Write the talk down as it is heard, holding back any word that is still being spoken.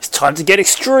Time to get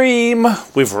extreme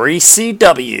with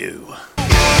RCW.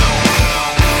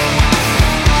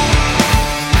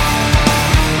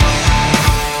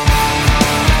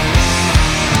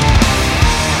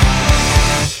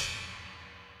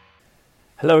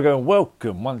 Hello again,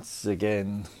 welcome once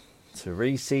again to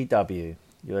RCW,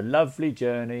 your lovely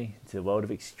journey to the world of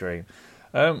extreme.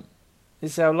 This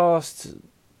is our last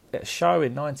show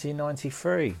in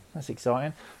 1993. That's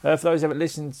exciting. For those who haven't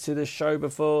listened to the show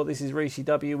before, this is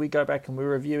RCW. We go back and we're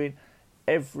reviewing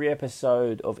every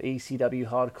episode of ECW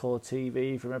Hardcore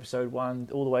TV from episode 1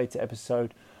 all the way to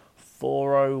episode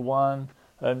 401.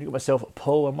 You've got myself,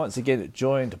 Paul, and once again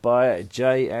joined by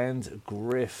Jay and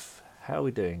Griff. How are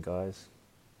we doing, guys?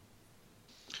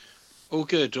 All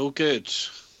good, all good.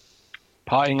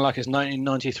 Partying like it's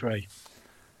 1993.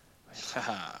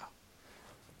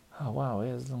 Oh, wow,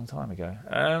 yeah, it was a long time ago.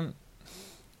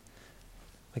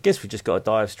 I guess we just got to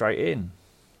dive straight in.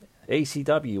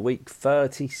 ECW week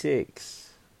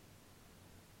 36.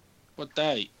 What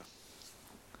date?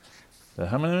 The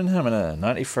Hammer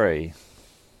 93.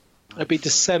 It'll be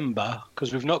December,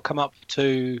 because we've not come up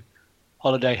to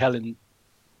Holiday Hell in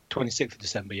 26th of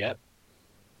December yet.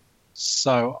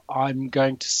 So I'm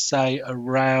going to say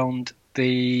around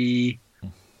the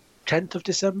 10th of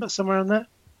December, somewhere around there.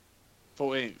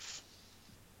 14th.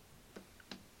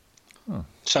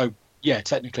 So, yeah,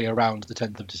 technically around the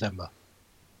 10th of December.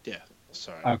 Yeah,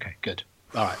 sorry. Okay, good.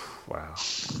 All right. Wow.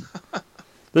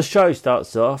 The show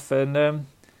starts off and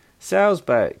Sal's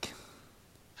back.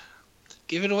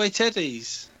 Giving away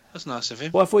teddies. That's nice of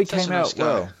him. Well, I thought he Such came a nice out guy.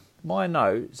 well. My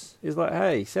notes is like,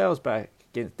 hey, Sal's back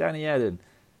against Danny Allen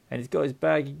and he's got his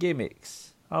bag of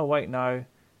gimmicks. Oh, wait, no.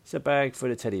 It's a bag for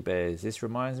the teddy bears. This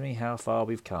reminds me how far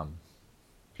we've come.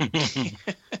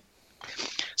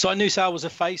 So I knew Sal was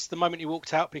a face the moment he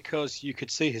walked out because you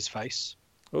could see his face.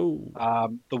 Ooh.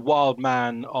 The wild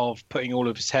man of putting all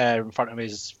of his hair in front of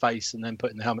his face and then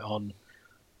putting the helmet on.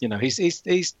 You know, he's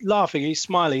laughing, he's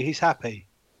smiling, he's happy.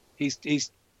 He's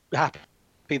happy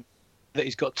that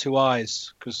he's got two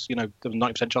eyes because, you know, there was a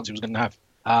 90% chance he was going to have.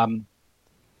 And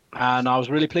I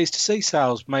was really pleased to see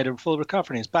Sal's made a full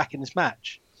recovery and he's back in this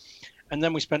match. And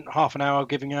then we spent half an hour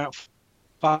giving out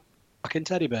fucking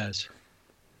teddy bears.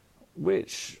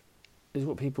 Which is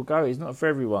what people go. It's not for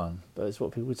everyone, but it's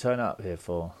what people turn up here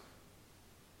for.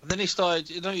 And then he started,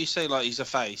 you say like he's a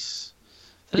face.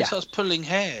 Then he starts pulling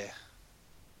hair.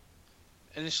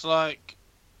 And it's like,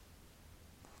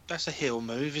 that's a heel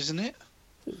move, isn't it?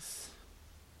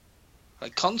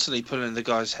 Like constantly pulling the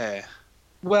guy's hair.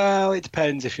 Well, it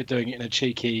depends if you're doing it in a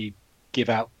cheeky give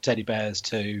out teddy bears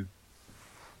to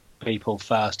people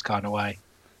first kind of way.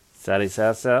 Sally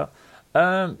Sal.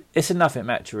 It's a nothing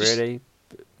match, really.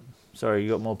 Sorry, you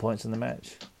got more points in the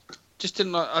match? Just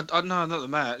didn't like, I know, not the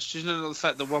match. Just didn't like the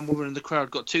fact that one woman in the crowd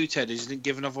got two teddies and didn't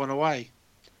give another one away.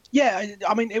 Yeah,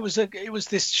 I mean, it was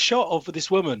this shot of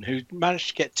this woman who managed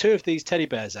to get two of these teddy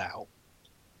bears out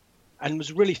and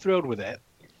was really thrilled with it.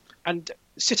 And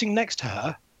sitting next to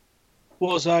her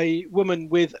was a woman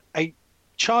with a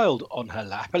child on her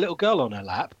lap, a little girl on her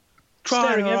lap,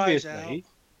 staring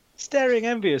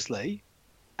enviously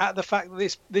at the fact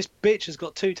that this bitch has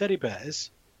got two teddy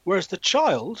bears, whereas the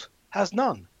child has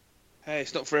none. Hey,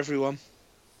 it's not for everyone.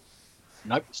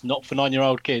 Nope, it's not for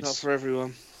 9-year-old kids. Not for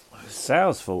everyone. It's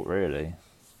Sal's fault, really.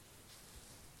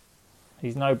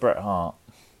 He's no Bret Hart.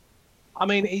 I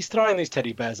mean, he's throwing these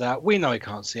teddy bears out. We know he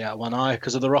can't see out of one eye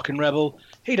because of the Rockin' Rebel.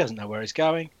 He doesn't know where he's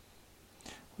going.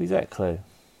 Exactly.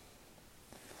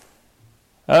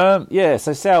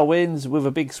 So Sal wins with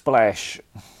a big splash.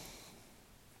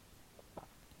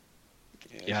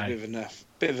 Yeah, it was a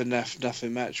bit of a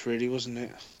nothing match, really, wasn't it?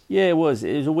 Yeah, it was.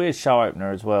 It was a weird show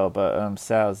opener as well, but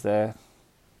Sal's there,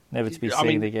 never to be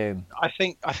seen again. I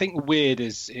think weird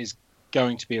is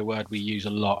going to be a word we use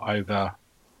a lot over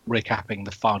recapping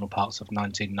the final parts of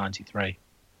 1993.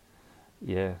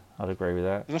 Yeah, I'd agree with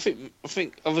that. And I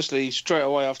think obviously straight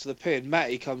away after the pin,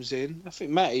 Matty comes in. I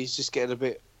think Matty's just getting a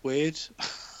bit weird.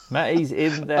 Matty's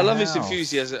in there. I love his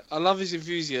enthusiasm.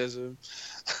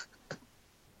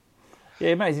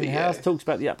 Yeah, Matty's in the house. Talks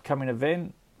about the upcoming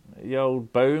event. The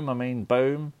old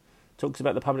Boom. Talks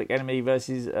about the Public Enemy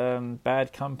versus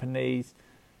Bad Companies.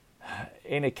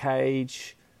 In a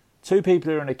cage. Two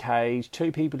people are in a cage.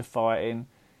 Two people are fighting.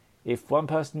 If one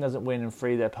person doesn't win and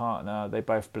free their partner, they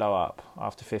both blow up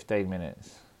after 15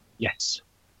 minutes. Yes.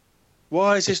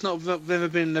 Why has this never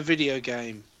been in a video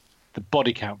game? The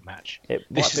body count match.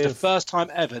 This is the first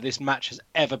time ever this match has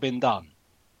ever been done.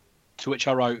 To which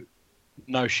I wrote,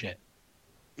 no shit.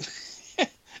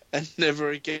 And never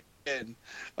again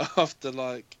after,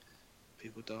 like,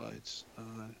 people died. I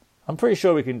don't know. I'm pretty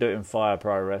sure we can do it in Fire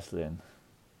Pro Wrestling.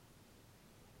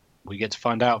 We get to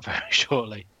find out very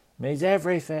shortly. Means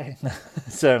everything.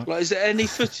 So, Like, is there any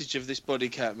footage of this body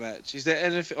count match? Is there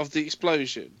anything of the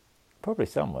explosion? probably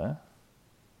somewhere.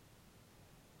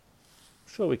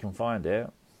 Sure we can find it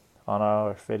on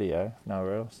our video,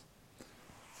 nowhere else.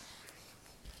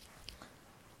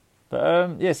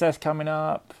 But yes, that's coming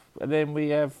up. And then we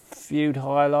have feud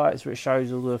highlights, which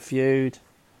shows all the feud.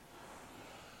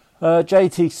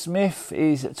 JT Smith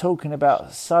is talking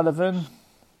about Sullivan.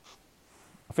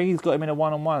 I think he's got him in a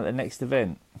one-on-one at the next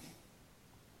event.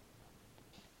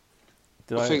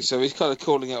 I think so. He's kind of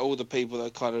calling out all the people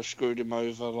that kind of screwed him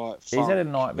over. Like, he's had a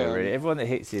nightmare, really. Everyone that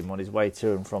hits him on his way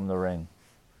to and from the ring.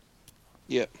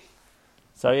 Yep.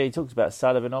 So, yeah, he talks about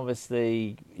Sullivan.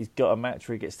 Obviously, he's got a match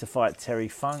where he gets to fight Terry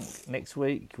Funk next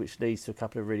week, which leads to a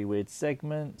couple of really weird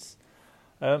segments.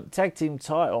 Tag team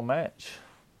title match.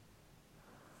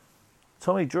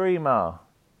 Tommy Dreamer,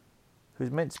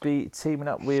 who's meant to be teaming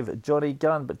up with Johnny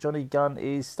Gunn, but Johnny Gunn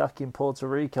is stuck in Puerto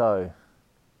Rico.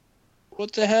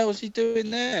 What the hell is he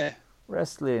doing there?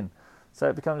 Wrestling. So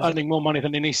it becomes... Earning more money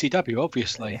than in ECW,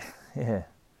 obviously. Yeah.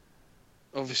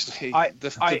 Obviously,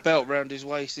 the belt round his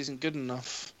waist isn't good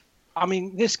enough. I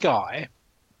mean, this guy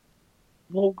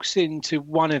walks into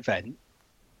one event,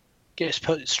 gets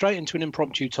put straight into an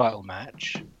impromptu title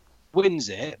match, wins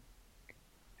it,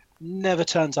 never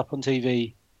turns up on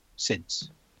TV since.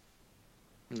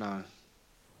 No.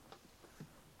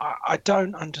 I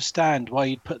don't understand why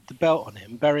you'd put the belt on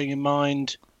him, bearing in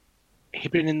mind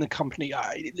he'd been in the company,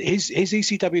 his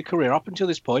ECW career up until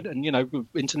this point, and, you know,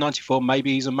 into 94,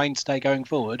 maybe he's a mainstay going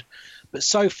forward. But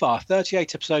so far,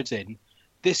 38 episodes in,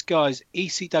 this guy's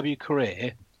ECW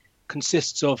career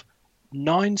consists of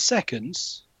 9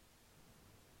 seconds,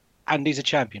 and he's a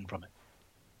champion from it.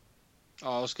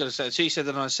 Oh, I was going to say, she said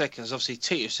the 9 seconds. Obviously,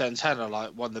 Tito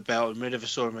Santana won the belt, and we never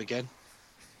saw him again.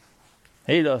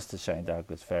 He lost to Shane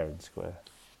Douglas fair and square.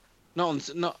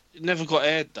 Never got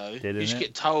aired though. Didn't you just it?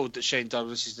 get told that Shane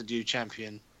Douglas is the new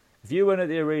champion. If you weren't at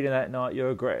the arena that night, you'll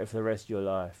regret it for the rest of your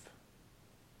life.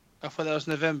 I thought that was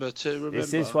November to remember.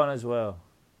 It's this one as well.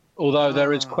 Although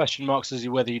there is question marks as to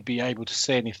whether you'd be able to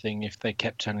see anything if they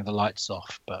kept turning the lights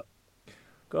off. But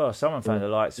God, someone found the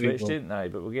light switch, didn't they?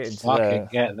 But we'll get into I that. can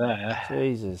get there.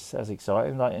 Jesus, that's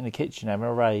exciting. Like in the kitchen, having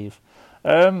a rave.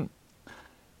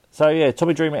 So yeah,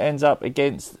 Tommy Dreamer ends up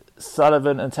against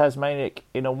Sullivan and Tasmaniac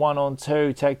in a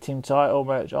 1-on-2 tag team title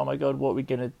match. Oh my God, what are we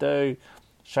going to do?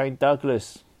 Shane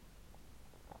Douglas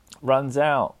runs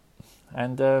out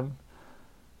and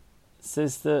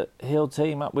says that he'll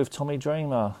team up with Tommy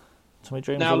Dreamer.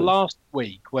 Now, last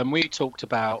week when we talked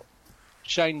about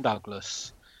Shane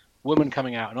Douglas, woman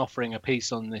coming out and offering a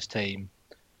piece on this team,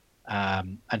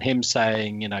 and him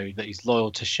saying, you know, that he's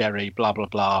loyal to Sherry, blah blah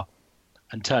blah,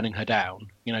 and turning her down.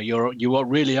 You know, you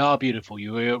really are beautiful.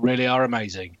 You really are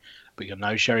amazing, but you're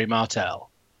no Sherry Martel.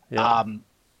 Yeah.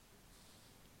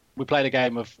 We played a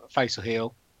game of face or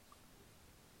heel,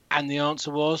 and the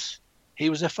answer was he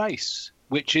was a face,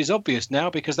 which is obvious now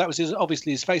because that was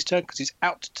obviously his face turn because he's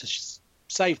out to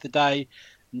save the day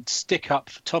and stick up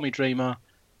for Tommy Dreamer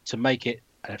to make it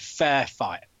a fair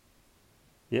fight.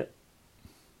 Yep.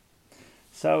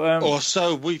 So, or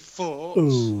so we thought.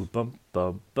 Ooh, bum,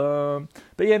 bum, bum.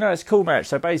 But yeah, no, it's a cool match.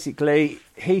 So basically,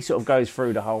 he sort of goes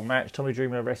through the whole match. Tommy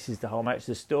Dreamer wrestles the whole match.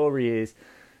 The story is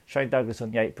Shane Douglas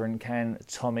on the apron. Can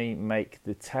Tommy make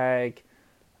the tag?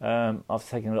 After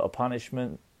taking a lot of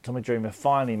punishment, Tommy Dreamer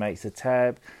finally makes the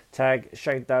tag.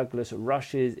 Shane Douglas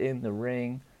rushes in the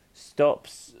ring,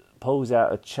 stops, pulls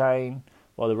out a chain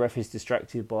while the ref is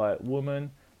distracted by a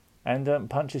woman, and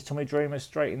punches Tommy Dreamer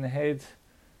straight in the head.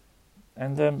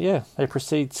 And they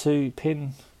proceed to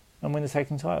pin and win the tag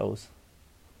team titles.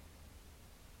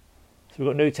 So we've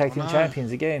got new tag team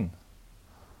champions again.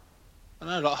 I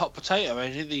know, like hot potato,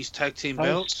 ain't these tag team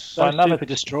belts? By another Super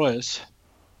Destroyers.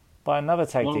 By another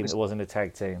tag team that wasn't a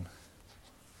tag team.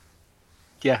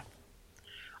 Yeah.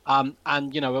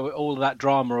 And, you know, all of that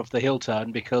drama of the heel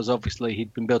turn, because obviously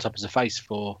he'd been built up as a face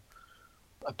for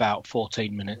about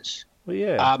 14 minutes. Well,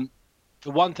 yeah.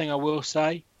 The one thing I will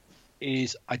say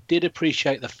is I did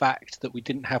appreciate the fact that we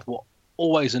didn't have what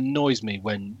always annoys me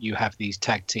when you have these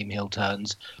tag team heel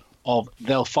turns of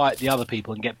they'll fight the other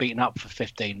people and get beaten up for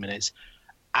 15 minutes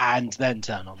and then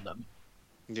turn on them.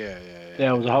 Yeah.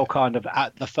 There was a whole kind of,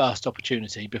 at the first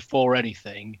opportunity, before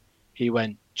anything, he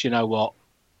went, do you know what?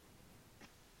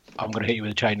 I'm going to hit you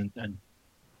with a chain and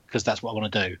because that's what I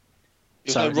want to do.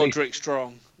 It's so no Roderick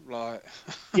Strong. Like,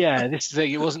 yeah, this is it.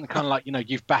 It wasn't kind of like, you know,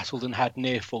 you've battled and had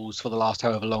near falls for the last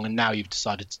however long and now you've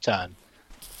decided to turn.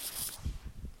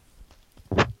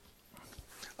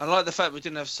 I like the fact we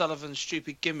didn't have Sullivan's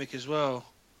stupid gimmick as well,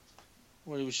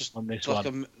 where he was just On this like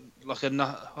one.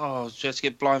 just to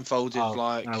get blindfolded.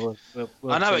 No, we'll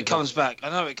I know see it comes back. I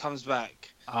know it comes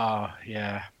back.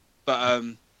 Yeah. But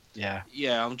Yeah.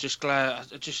 yeah, I'm just glad.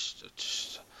 I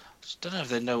just don't know if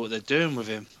they know what they're doing with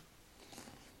him.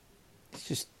 He's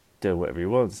just do whatever he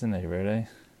wants, isn't he? Really.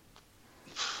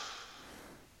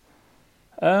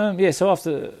 Yeah. So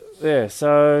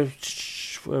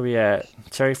where are we at?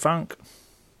 Terry Funk.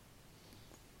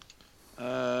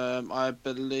 I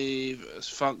believe it's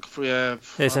Funk. Yeah,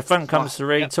 So Funk comes to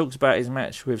ring, talks about his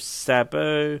match with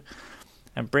Sabu,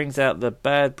 and brings out the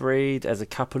Bad Breed as a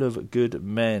couple of good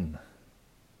men.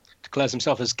 Declares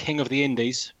himself as King of the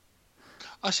Indies.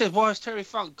 I said, why has Terry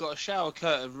Funk got a shower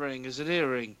curtain ring as an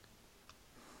earring?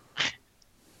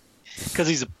 Because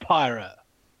he's a pirate.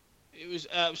 It was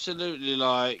absolutely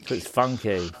like... It's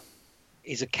funky.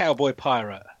 He's a cowboy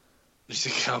pirate. He's a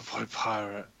cowboy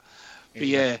pirate. But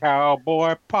He's yeah, a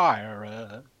cowboy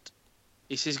pirate.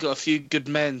 he says he's got a few good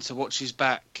men to watch his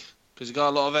back because he's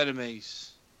got a lot of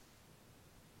enemies.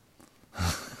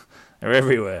 They're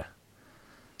everywhere.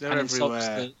 They're And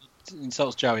everywhere.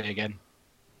 Insults Joey again.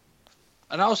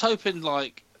 And I was hoping,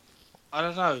 like, I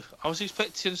don't know, I was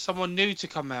expecting someone new to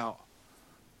come out.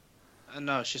 And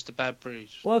no, it's just a Bad Breed.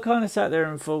 Well, I kind of sat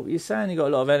there and thought, you're saying you got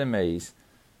a lot of enemies.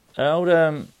 Old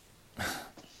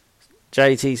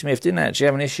JT Smith didn't actually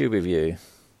have an issue with you.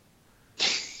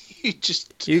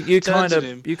 you kind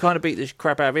of beat the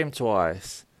crap out of him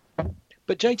twice.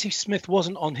 But JT Smith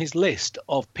wasn't on his list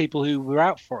of people who were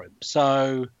out for him.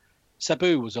 So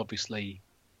Sabu was obviously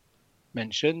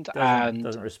mentioned,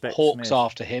 Doesn't respect Hawk's Smith.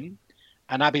 after him,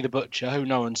 and Abby the Butcher, who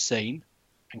no one's seen,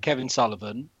 and Kevin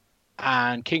Sullivan,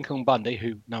 and King Kong Bundy,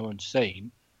 who no one's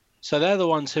seen. So they're the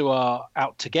ones who are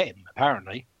out to get him,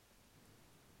 apparently.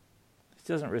 He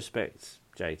doesn't respect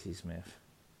JT Smith.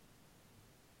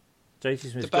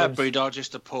 JT Smith. The Bad Breed are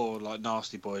just a poor, like,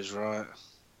 nasty boys, right?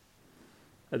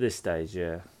 At this stage,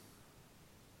 yeah.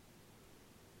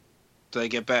 Do they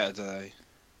get better, do they?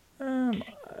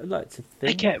 I'd like to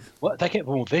They think. get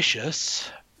more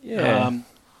vicious. Yeah.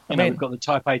 We've got the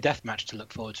Type A death match to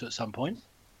look forward to at some point.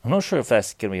 I'm not sure if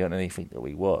that's going to be on anything that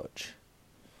we watch.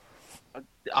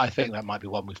 I think that might be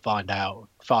one we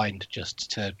find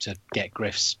just to get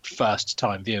Griff's first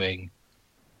time viewing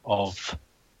of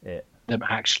them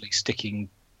actually sticking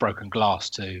broken glass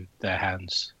to their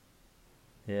hands.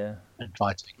 Yeah. And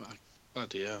fighting.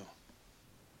 Bloody hell.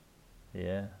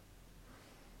 Yeah.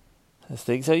 I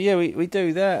think so. Yeah, we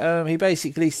do that. He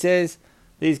basically says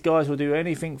these guys will do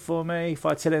anything for me. If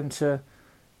I tell him to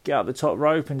get up the top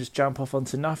rope and just jump off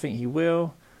onto nothing, he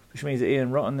will. Which means that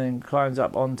Ian Rotten then climbs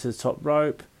up onto the top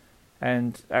rope,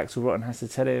 and Axel Rotten has to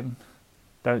tell him,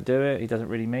 "Don't do it." He doesn't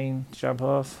really mean to jump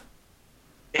off.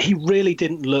 He really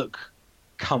didn't look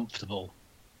comfortable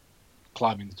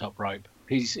climbing the top rope.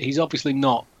 He's obviously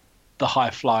not the high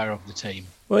flyer of the team.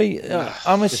 Well,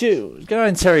 I'm assuming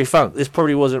going Terry Funk, this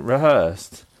probably wasn't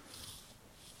rehearsed.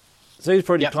 So he's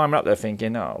probably climbing up there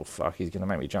thinking, "Oh fuck, he's going to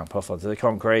make me jump off onto the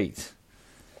concrete."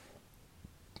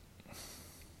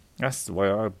 That's the way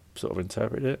I sort of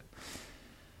interpret it.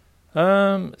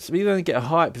 So we then get a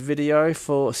hype video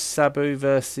for Sabu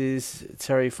versus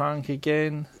Terry Funk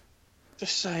again. The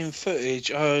same footage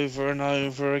over and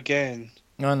over again.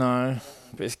 I know,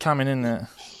 but it's coming, isn't it?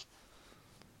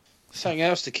 Something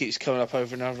else that keeps coming up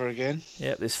over and over again.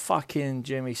 Yep, this fucking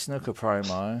Jimmy Snooker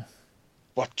promo.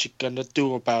 What you gonna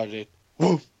do about it?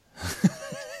 Woo!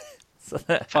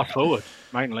 Far forward,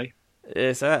 mainly.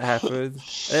 Yeah, so that happened.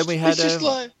 Then we had... It's just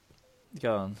like...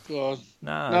 Go on. Go on.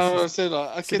 No, I said,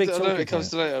 like, I know it comes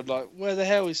to later. I'm like, where the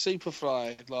hell is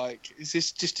Superfly? Like, is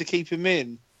this just to keep him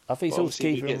in? I think it's all to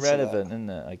keep him relevant, isn't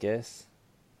it, I guess?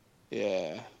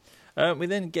 Yeah. We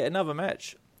then get another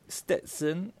match.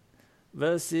 Stetson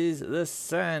versus the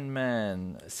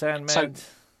Sandman. Sandman.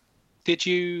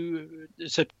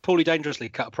 So Paulie Dangerously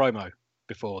cut a promo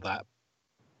before that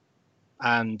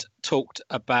and talked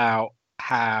about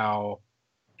how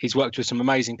he's worked with some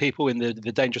amazing people in the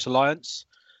Dangerous Alliance,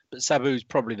 but Sabu's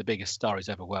probably the biggest star he's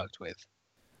ever worked with.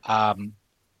 And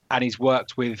he's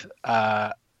worked with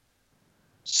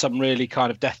some really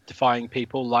kind of death-defying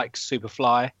people like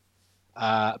Superfly.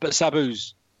 But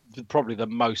Sabu's probably the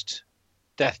most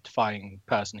death-defying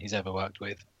person he's ever worked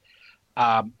with.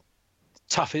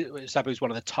 Sabu's one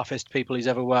of the toughest people he's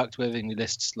ever worked with, and he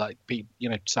lists like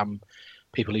some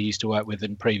people he used to work with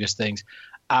in previous things.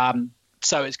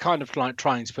 So it's kind of like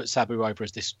trying to put Sabu over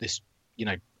as this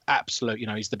absolute,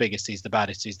 he's the biggest, he's the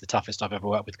baddest, he's the toughest I've ever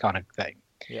worked with kind of thing.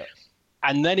 Yeah.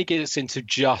 And then he gets into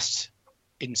just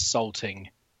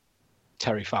insulting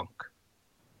Terry Funk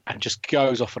and just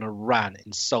goes off on a rant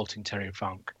insulting Terry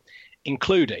Funk,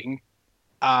 including,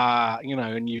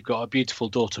 and you've got a beautiful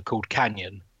daughter called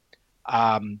Canyon.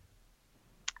 And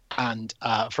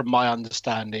from my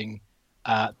understanding,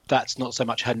 that's not so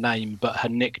much her name, but her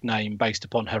nickname based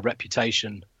upon her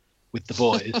reputation with the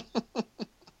boys.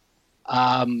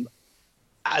 And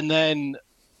then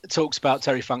talks about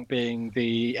Terry Funk being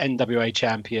the NWA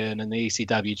champion and the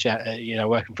ECW,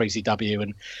 working for ECW.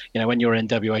 And, when you were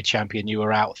NWA champion, you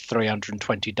were out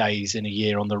 320 days in a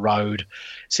year on the road.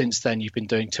 Since then, you've been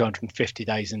doing 250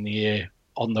 days in the year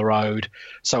on the road.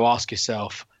 So ask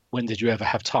yourself, when did you ever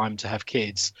have time to have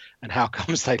kids? And how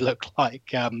comes they look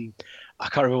like, I can't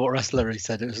remember what wrestler he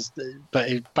said, but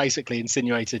it basically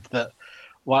insinuated that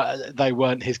they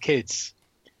weren't his kids.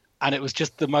 And it was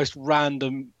just the most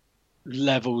random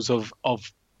levels of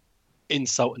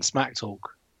insult and smack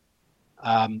talk,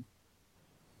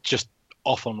 just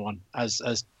off on one,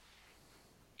 as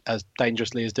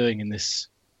Dangerously is doing in this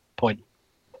point.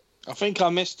 I think I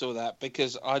missed all that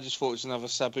because I just thought it was another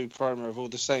Sabu promo of all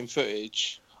the same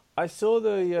footage. I saw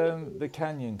the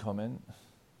Canyon comment.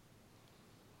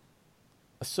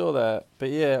 I saw that, but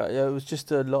yeah, it was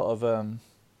just a lot of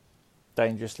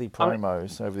Dangerously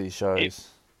promos over these shows.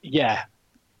 Yeah,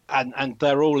 and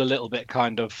they're all a little bit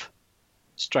kind of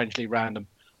strangely random.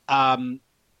 I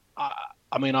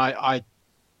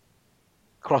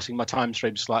crossing my time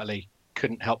stream slightly,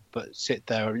 couldn't help but sit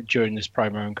there during this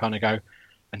promo and kind of go,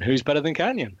 and who's better than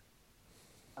Canyon?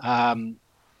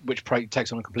 Which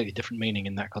takes on a completely different meaning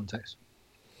in that context.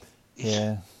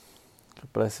 Yeah,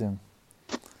 God bless him.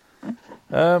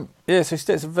 So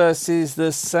Stetson versus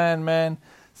the Sandman.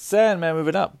 Sandman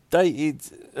with an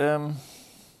updated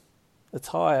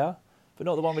attire, but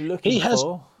not the one we're looking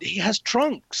for. He has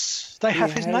trunks. They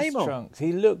have his name on. Trunks.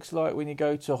 He looks like when you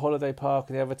go to a holiday park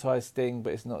and they advertise Sting,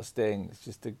 but it's not Sting. It's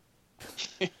just a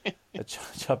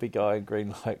chubby guy in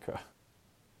green lycra.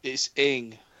 It's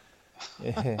Ing.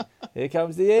 Yeah. Here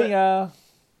comes the Inger.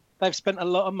 They've spent a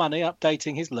lot of money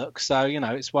updating his look, so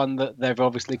it's one that they've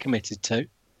obviously committed to.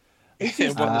 One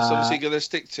that's obviously going to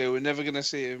stick to. We're never going to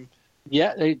see him.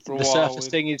 Yeah, the surface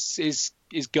thing is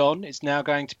gone. It's now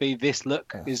going to be this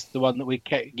look is the one that we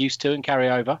get used to and carry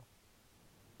over.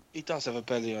 He does have a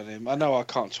belly on him. I know I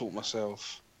can't talk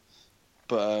myself,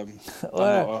 but I'm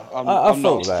not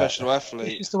a professional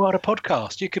athlete. It's the world of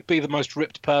podcast. You could be the most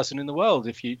ripped person in the world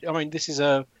if you. I mean, this is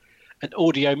an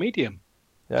audio medium.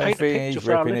 The only thing he's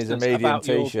ripping is a medium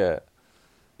T-shirt.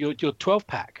 Your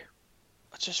 12-pack.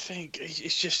 I just think it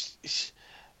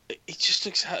just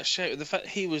looks out of shape with the fact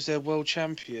he was their world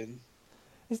champion.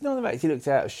 It's not the fact he looks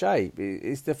out of shape.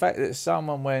 It's the fact that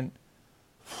someone went,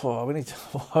 why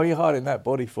are you hiding that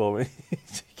body for me?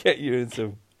 To get you in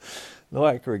some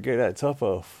lycra and get that top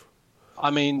off. I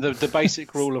mean, the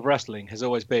basic rule of wrestling has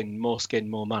always been more skin,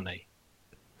 more money.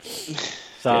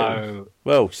 So, yeah.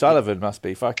 Well, Sullivan must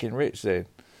be fucking rich then.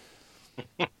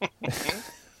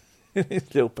 In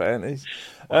his little panties.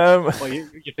 Well, you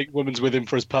think woman's with him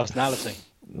for his personality?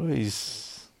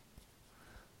 He's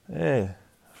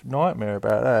nightmare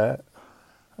about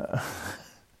that.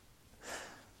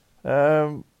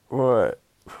 Right,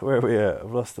 where are we at?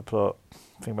 I've lost the plot.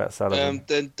 Think about Sullivan.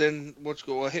 Then what's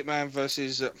got Hitman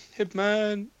versus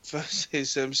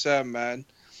Sandman.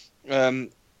 I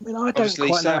don't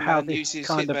quite know how this uses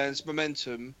Hitman's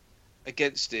momentum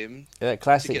against him. Yeah, that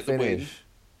classic finish.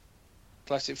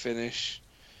 Classic finish.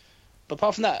 But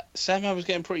apart from that, Sandman was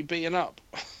getting pretty beaten up.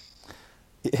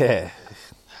 Yeah.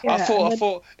 I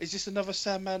thought, is this another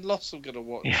Sandman loss I'm going to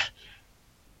watch? Yeah.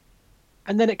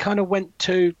 And then it kind of went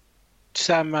to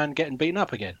Sandman getting beaten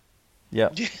up again. Yeah.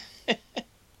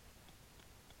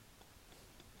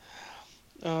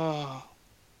 Oh.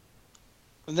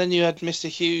 And then you had Mr.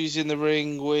 Hughes in the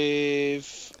ring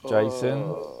with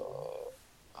Jason.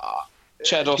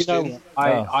 Chad Austin.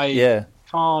 I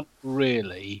can't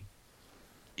really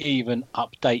even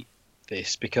update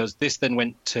this because this then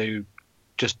went to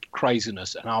just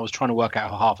craziness, and I was trying to work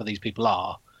out how half of these people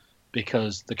are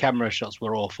because the camera shots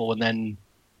were awful, and then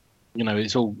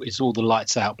it's all the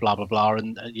lights out, blah blah blah,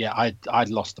 and I'd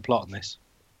lost the plot on this.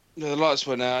 The lights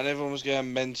went out and everyone was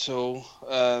going mental.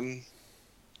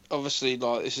 Obviously,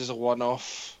 this is a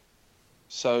one-off,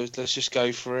 so let's just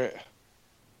go for it.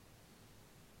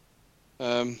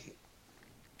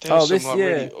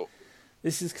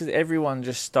 This is because everyone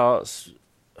just starts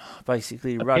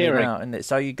basically running out, and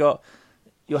so you'll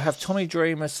have Tommy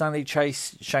Dreamer, Sonny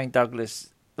Chase, Shane Douglas,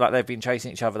 like they've been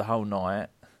chasing each other the whole night.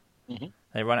 Mm-hmm.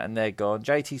 They run it and they're gone.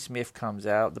 JT Smith comes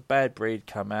out. The Bad Breed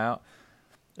come out.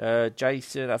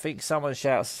 Jason, I think someone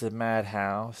shouts to the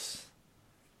Madhouse.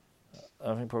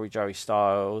 I think probably Joey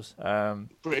Styles.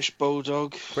 British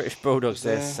Bulldog. British Bulldog's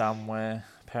there somewhere,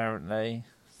 apparently.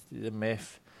 The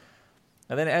myth.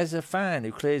 And then it has a fan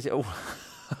who clears it all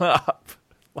up,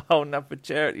 holding up a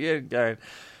chair at the end, going,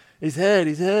 his head.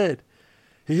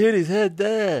 He hit his head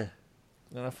there.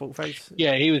 And I thought, face.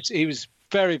 Yeah, he was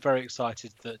very, very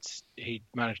excited that he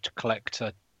managed to collect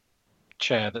a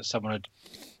chair that someone had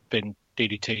been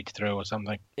DDT'd through or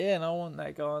something. Yeah, and I want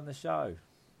that guy on the show.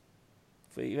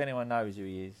 If anyone knows who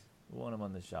he is, we want him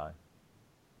on the show.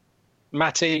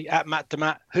 Matty, at Matt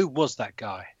DeMatt, who was that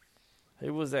guy?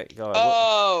 Who was that guy?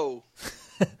 Oh!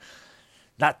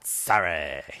 Not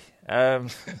sorry. I'm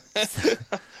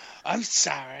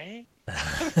sorry.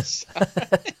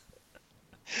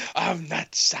 I'm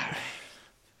not sorry.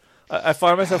 I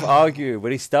find myself arguing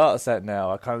when he starts that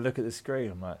now. I kind of look at the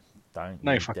screen. I'm like, don't.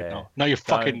 No, you fucking not. No, you're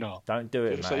fucking not. Don't do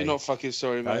it, Matty. You're not fucking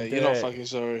sorry, mate. You're not fucking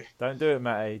sorry. Don't do it,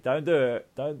 Matty. Don't do it.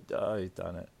 Don't. Oh, he's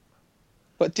done it.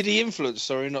 But did he influence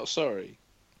Sorry Not Sorry?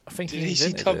 I think did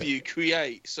ECW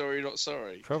create Sorry Not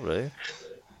Sorry? Probably.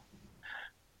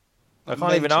 I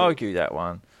can't even argue that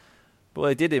one. But what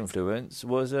they did influence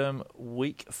was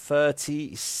week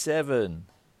 37,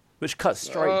 which cuts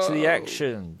straight to the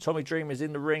action. Tommy Dreamer's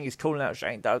in the ring. He's calling out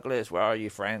Shane Douglas. Where are you,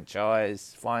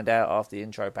 franchise? Find out after the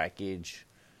intro package.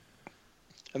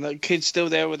 And that kid's still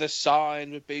there with a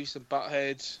sign with Beavis and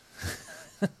Butthead.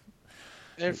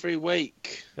 Every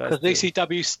week. Because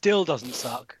ECW still doesn't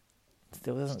suck.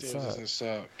 Still doesn't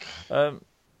suck.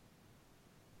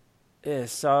 Yeah,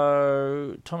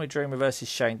 so Tommy Dreamer versus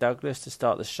Shane Douglas to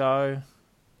start the show.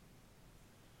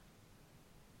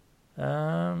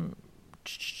 Yeah.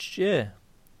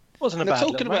 Wasn't a bad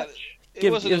little match.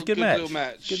 It was a good little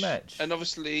match. Good match. And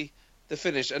obviously, the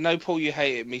finish. I know, Paul, you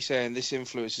hated me saying this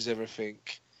influences everything.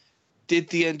 Did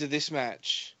the end of this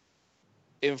match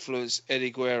influence Eddie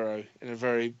Guerrero in a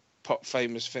very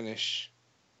famous finish?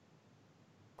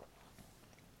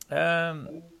 I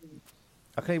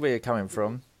can see where you're coming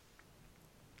from.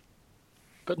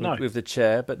 But no. With the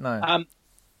chair, but no.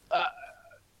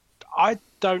 I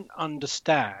don't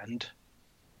understand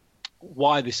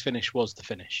why this finish was the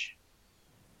finish.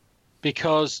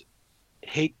 Because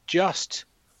he just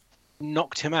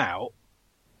knocked him out.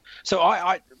 So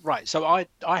I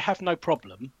have no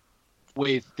problem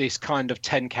with this kind of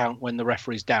 10 count when the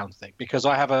referee's down thing, because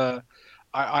I have a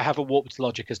warped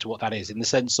logic as to what that is, in the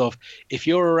sense of, if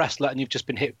you're a wrestler and you've just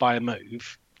been hit by a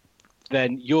move,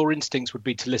 then your instincts would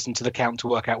be to listen to the count to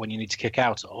work out when you need to kick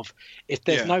out of. If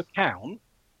there's no count,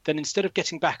 then instead of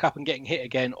getting back up and getting hit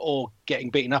again or getting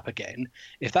beaten up again,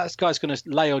 if that guy's going to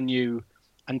lay on you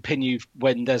and pin you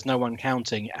when there's no one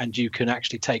counting and you can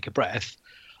actually take a breath,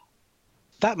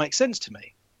 that makes sense to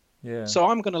me. Yeah. So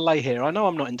I'm going to lay here. I know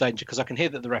I'm not in danger because I can hear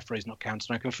that the referee's not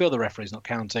counting. I can feel the referee's not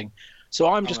counting.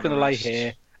 So I'm just going to lay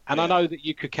here. And I know that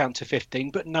you could count to 15,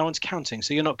 but no one's counting.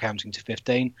 So you're not counting to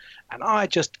 15. And I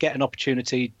just get an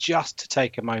opportunity just to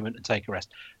take a moment and take a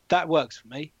rest. That works for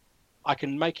me. I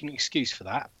can make an excuse for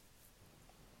that.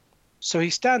 So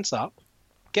he stands up,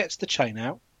 gets the chain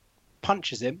out,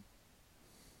 punches him,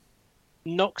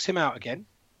 knocks him out again.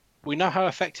 We know how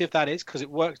effective that is because it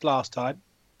worked last time.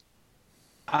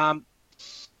 And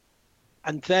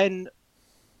then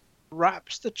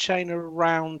wraps the chain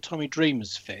around Tommy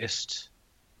Dreamer's fist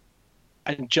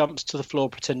and jumps to the floor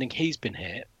pretending he's been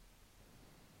hit,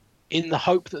 in the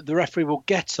hope that the referee will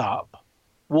get up,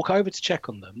 walk over to check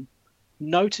on them,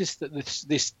 notice that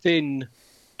this thin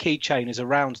keychain is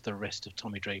around the wrist of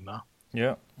Tommy Dreamer,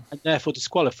 and therefore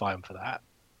disqualify him for that.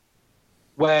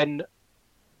 When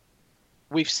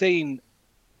we've seen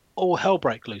all hell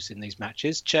break loose in these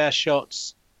matches, chair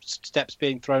shots, steps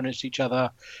being thrown at each other,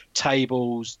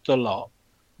 tables, the lot,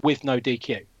 with no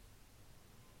DQ.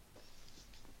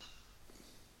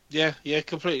 Yeah,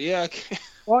 completely. Yeah.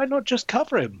 Why not just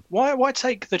cover him? Why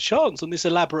take the chance on this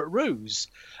elaborate ruse?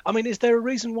 I mean, is there a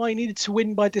reason why he needed to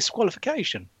win by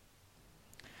disqualification?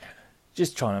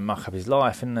 Just trying to muck up his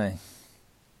life, isn't he?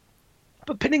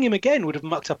 But pinning him again would have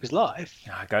mucked up his life.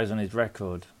 It goes on his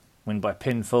record. Win by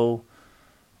pinfall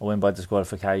or win by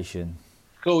disqualification.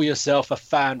 Call yourself a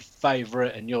fan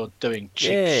favourite and you're doing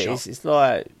cheap shot. It's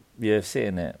like you're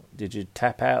sitting there. Did you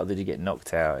tap out or did you get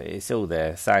knocked out? It's all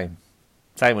there. Same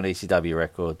on ECW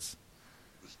records.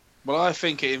 Well, I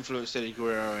think it influenced Eddie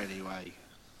Guerrero anyway.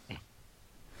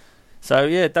 So,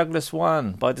 yeah, Douglas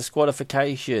won by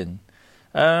disqualification.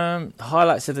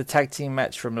 Highlights of the tag team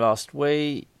match from last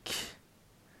week.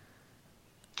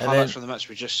 Highlights from the match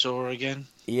we just saw again.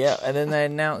 Yeah, and then they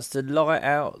announced the Light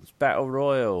Out Battle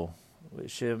Royal,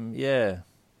 which,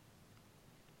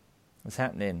 what's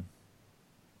happening?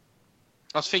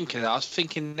 I was thinking that. I was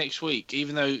thinking next week,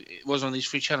 even though it was on these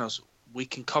 3 channels, we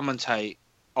can commentate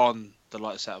on the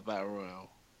Lights Out Battle Royal.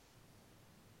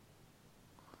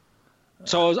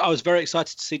 So I was very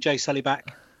excited to see Jay Sully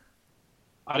back.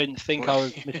 I didn't think I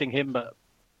was missing him, but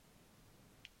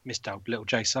missed out little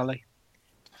Jay Sully.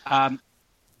 I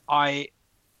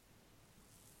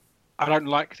don't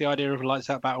like the idea of a Lights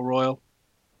Out Battle Royal.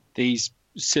 These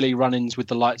silly run-ins with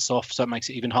the lights off, so it makes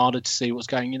it even harder to see what's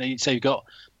going. So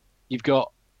you've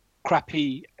got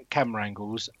crappy camera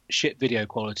angles, shit video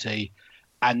quality,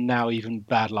 and now even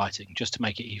bad lighting, just to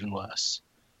make it even worse.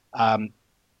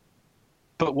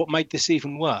 But what made this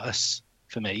even worse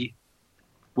for me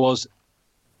was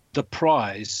the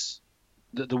prize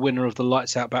that the winner of the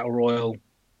Lights Out Battle Royal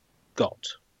got.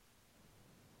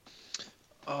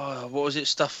 Oh, what was it?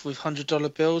 Stuffed with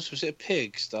 $100 bills? Was it a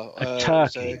pig? A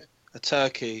turkey. A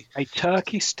turkey. A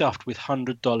turkey stuffed with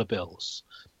 $100 bills.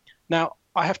 Now,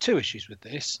 I have 2 issues with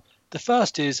this. The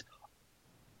first is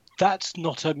that's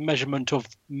not a measurement of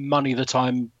money that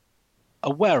I'm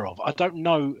aware of. I don't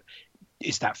know.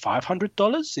 Is that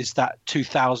 $500? Is that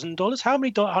 $2,000? How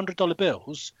many $100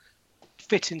 bills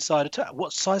fit inside a turkey?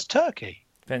 What size turkey?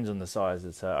 Depends on the size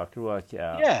of the turkey. I could work it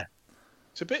out. Yeah.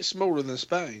 It's a bit smaller than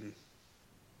Spain.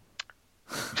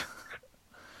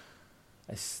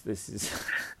 This is...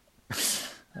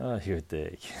 Oh, you're a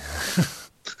dick.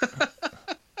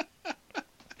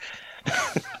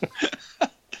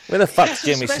 Where the fuck's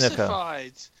Jimmy Snooker?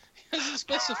 He hasn't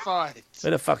specified.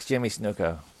 Where the fuck's Jimmy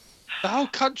Snooker? The whole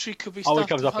country could be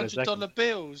stuffed with $100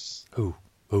 bills. Who?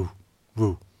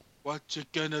 What you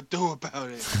gonna do about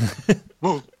it?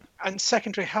 Woo. And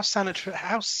secondary, how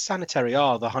sanitary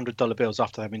are the $100 bills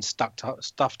after they've been stuffed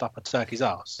up a turkey's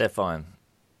arse? They're fine.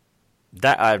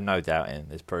 That I have no doubt in.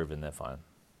 It's proven they're fine.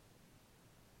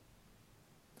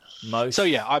 So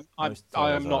yeah, I am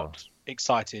are. not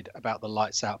excited about the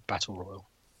Lights Out Battle Royal.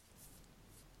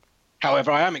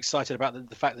 However, I am excited about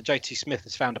the fact that JT Smith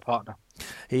has found a partner.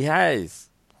 He has.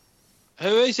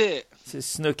 Who is it? It's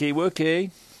Snooky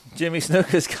Wookie. Jimmy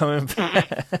Snooker's coming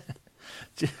back.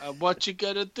 What you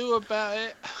gonna do about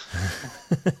it?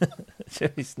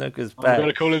 Jimmy Snooker's I'm back. going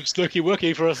to call him Snooky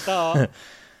Wookie for a start.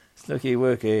 Snooky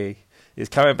Wookie is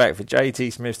coming back for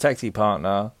JT Smith's taxi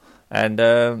partner. And,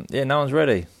 no one's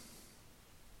ready.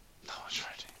 No one's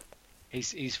ready.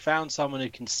 He's found someone who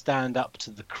can stand up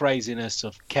to the craziness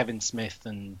of Kevin Smith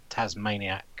and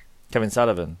Tasmaniac. Kevin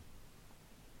Sullivan.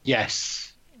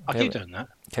 Yes. I keep doing that.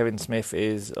 Kevin Smith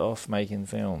is off making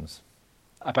films.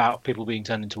 About people being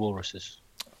turned into walruses.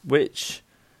 Which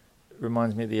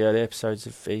reminds me of the early episodes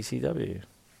of ECW.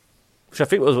 Which I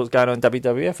think was what's going on in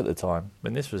WWF at the time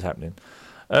when this was happening.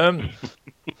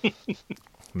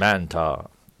 Mantar.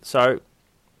 So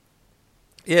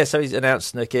he's announced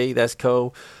Snooky. That's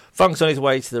cool. Funk's on his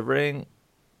way to the ring.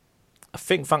 I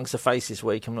think Funk's a face this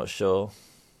week. I'm not sure.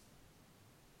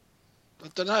 I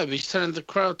don't know, but he's telling the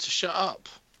crowd to shut up.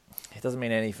 It doesn't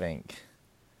mean anything.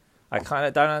 I kind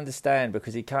of don't understand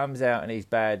because he comes out and he's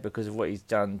bad because of what he's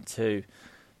done to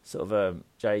sort of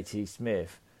JT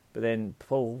Smith. But then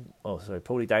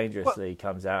Paulie Dangerously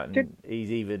comes out and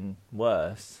he's even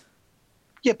worse.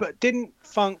 Yeah, but didn't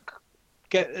Funk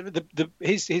get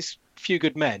his few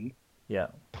good men? Yeah.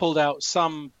 Pulled out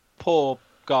some poor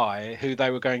guy who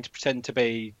they were going to pretend to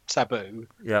be Sabu.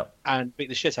 Yeah. And beat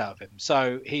the shit out of him.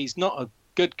 So he's not a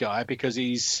good guy because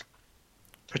he's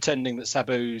pretending that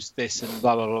Sabu's this and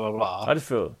blah blah blah blah blah. I just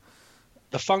feel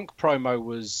the Funk promo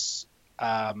was.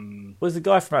 Was the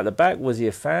guy from out the back? Was he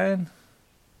a fan?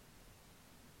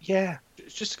 Yeah,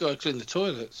 it's just a guy cleaning the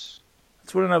toilets. I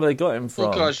just want to know where they got him from.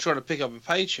 One guy's trying to pick up a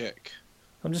paycheck.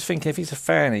 I'm just thinking if he's a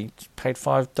fan, he paid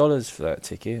 $5 for that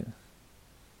ticket.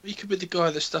 He could be the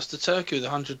guy that stuffs the turkey with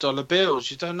 $100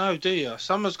 bills. You don't know, do you?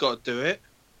 Someone's got to do it.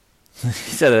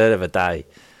 He's had a hell of a day.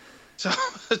 So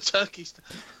the turkey.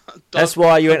 That's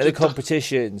why you enter the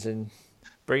competitions and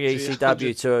bring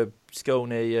ECW to a school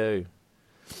near you.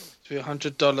 To be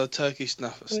 $100 turkey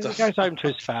stuff. He goes home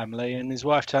to his family and his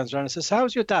wife turns around and says, "How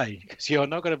was your day?" Because you're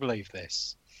not going to believe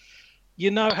this. You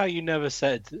know how you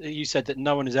said that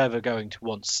no one is ever going to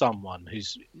want someone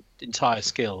whose entire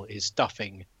skill is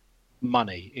stuffing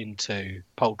money into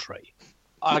poultry.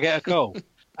 I get a call.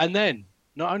 And then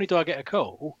not only do I get a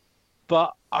call,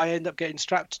 but I end up getting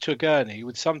strapped to a gurney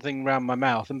with something around my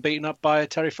mouth and beaten up by a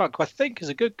Terry Funk, who I think is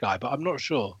a good guy, but I'm not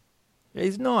sure.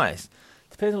 He's nice.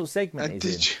 Depends what segment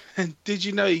he's in. Did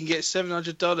you know you can get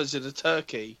 $700 in a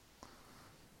turkey?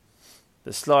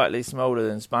 That's slightly smaller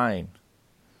than Spain.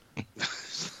 And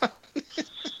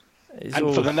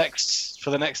for the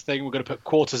next thing, we're going to put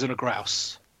quarters in a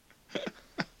grouse.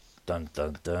 Dun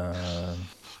dun dun.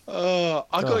 Oh,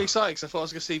 I got Oh. excited because I thought I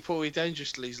was going to see Paulie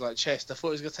Dangerously's like chest. I thought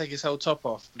he was going to take his whole top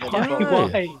off. And Yeah.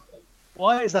 then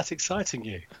Why is that exciting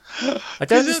you? I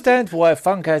don't understand why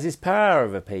Funk has this power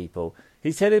over people.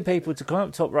 He's telling people to climb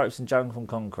up top ropes and jump on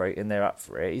concrete, and they're up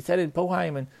for it. He's telling Paul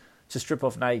Heyman to strip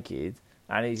off naked,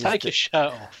 and he's Take your shirt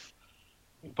off.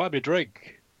 Buy me a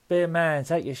drink. be a man,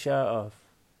 take your shirt off.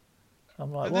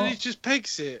 I'm like, and what? then he just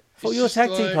pegs it. I thought It's your just tag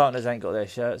team like- partners ain't got their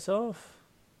shirts off.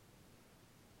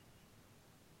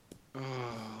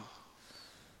 Oh.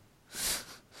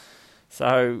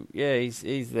 So yeah,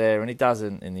 he's there, and he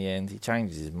doesn't in the end. He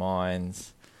changes his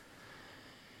minds.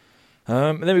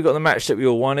 And then we've got the match that we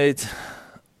all wanted: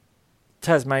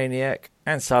 Tasmaniac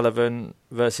and Sullivan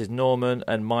versus Norman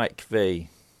and Mike V.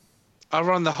 I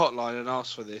run the hotline and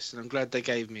asked for this, and I'm glad they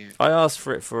gave me it. I asked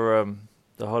for it for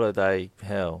the Holiday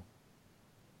Hell.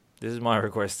 This is my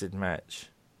requested match.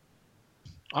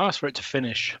 I asked for it to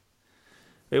finish.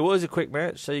 It was a quick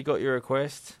match, so you got your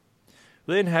request.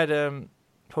 We then had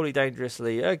Paulie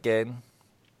Dangerously again,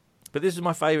 but this was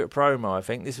my favourite promo. I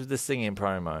think this was the singing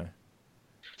promo.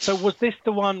 So was this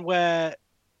the one where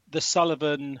the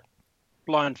Sullivan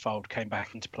blindfold came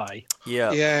back into play?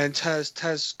 Yeah, Yeah, and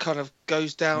Taz kind of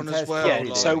goes down And as Taz well. Yeah,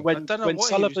 like, so I when don't know what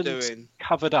Sullivan's he was doing.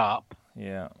 covered up,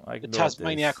 yeah. I the ignored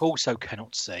Tasmaniac this. also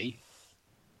cannot see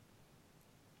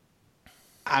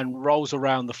and rolls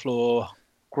around the floor,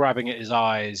 grabbing at his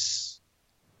eyes,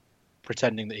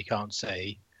 pretending that he can't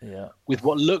see, Yeah, with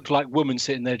what looked like women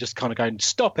sitting there just kind of going,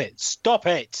 "Stop it! Stop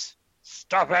it!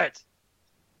 Stop it!"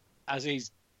 as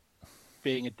he's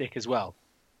being a dick as well.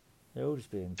 they're all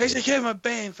just being. He's a dicks. human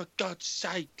being, for God's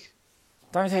sake.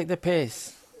 Don't take the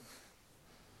piss.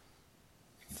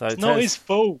 So It's not his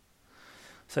fault.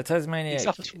 So He Tasmaniac.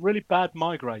 suffers really bad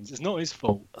migraines. It's not his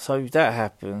fault. So that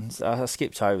happens. I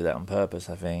skipped over that on purpose,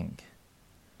 I think.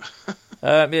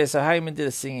 Yeah, so Heyman did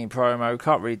a singing promo.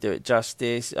 Can't really do it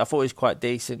justice. I thought it was quite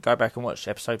decent. Go back and watch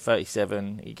episode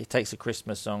 37. He takes a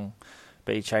Christmas song,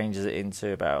 but he changes it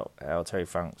into about how Terry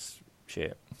Funk's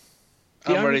shit.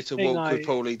 The I'm only ready to thing walk with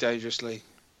Paulie Dangerously.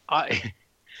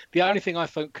 The only thing I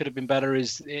think could have been better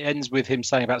is it ends with him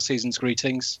saying about season's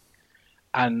greetings,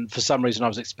 and for some reason I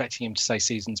was expecting him to say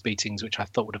season's beatings, which I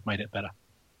thought would have made it better.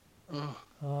 Oh,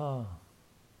 Oh,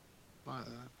 like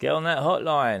that. get on that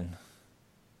hotline.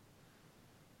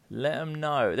 Let them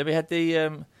know. Then we had the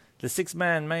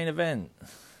 6-man main event.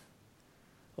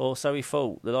 Or so we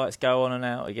thought. The lights go on and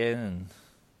out again, and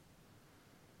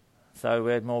so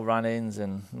we had more run-ins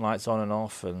and lights on and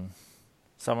off, and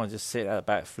someone just sitting at the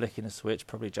back flicking a switch,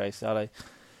 probably Jay Sully.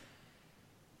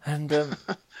 And then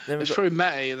we It's got through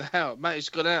Matty in the house. Matty's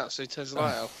gone out, so he turns the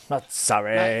light off. not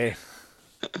sorry.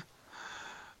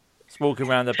 Just walking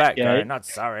around the back Yeah. going, not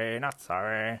sorry, not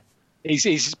sorry.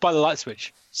 He's by the light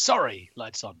switch. Sorry,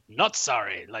 lights on. Not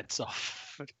sorry, lights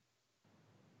off.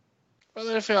 Well,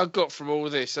 the only thing I got from all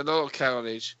this, and a lot of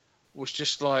carnage, was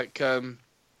just like,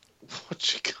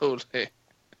 what you call it?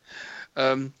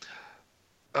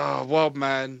 Wild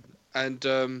Man and,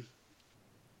 I'm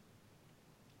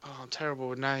terrible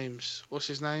with names. What's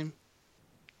his name?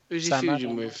 Who's he Sam feuding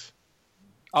Adams. with?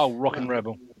 Oh, Rockin'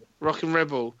 Rebel. Rockin'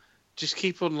 Rebel. Just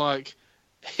keep on, like,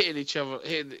 hitting each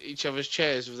other's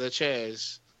chairs with their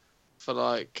chairs for,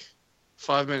 like,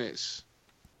 5 minutes.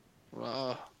 I'm like,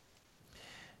 oh,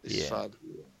 this is fun.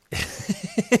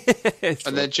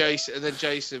 And then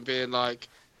Jason being like,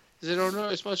 "Has anyone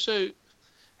noticed my suit?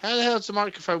 How the hell does the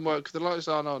microphone work if the lights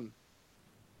aren't on?"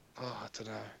 Oh, I don't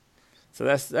know. So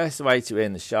that's the way to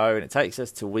end the show, and it takes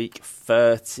us to week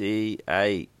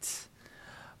 38.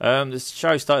 The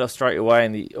show started off straight away,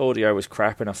 and the audio was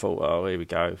crap, and I thought, oh, here we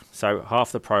go. So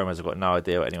half the promos, I've got no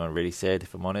idea what anyone really said,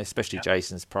 if I'm honest, especially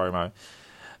Jason's promo.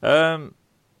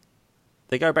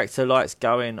 They go back to lights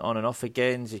going on and off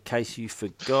again, in case you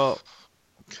forgot.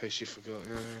 In case you forgot.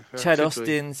 Yeah. Chad Could be.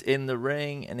 Austin's in the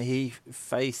ring, and he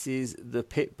faces the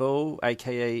Pitbull,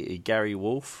 a.k.a. Gary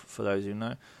Wolf, for those who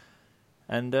know.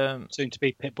 And Soon to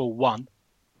be Pitbull 1,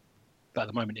 but at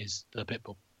the moment is the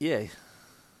Pitbull. yeah,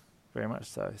 very much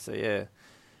so. So yeah,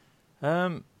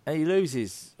 and he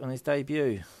loses on his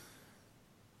debut.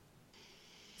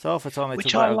 So half the time they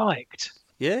Which talk I about, liked.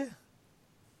 yeah,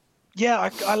 Yeah,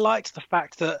 I liked the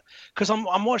fact that, because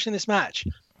I'm watching this match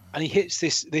and he hits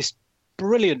this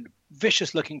brilliant,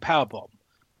 vicious looking power bomb,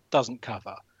 doesn't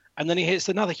cover, and then he hits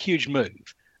another huge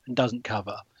move and doesn't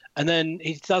cover, and then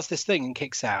he does this thing and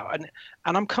kicks out, and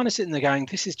I'm kind of sitting there going,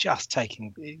 this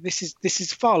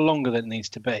is far longer than it needs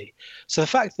to be. So the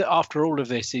fact that after all of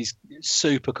this he's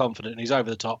super confident and he's over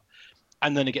the top,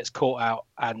 and then he gets caught out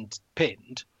and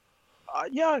pinned,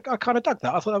 I kind of dug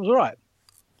that. I thought that was all right.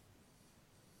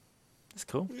 that's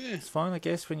cool. Yeah. It's fine, I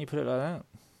guess, when you put it like that.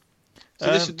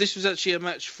 So this was actually a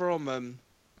match from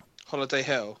Holiday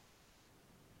Hell.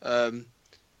 And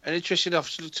interesting enough, I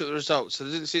just looked at the results, and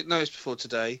I didn't know this before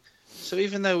today. So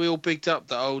even though we all bigged up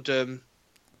the old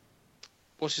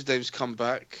what's his name's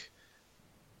comeback,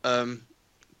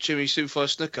 Jimmy Superfly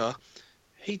Snuka,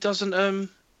 he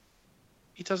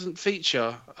doesn't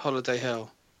feature Holiday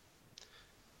Hell.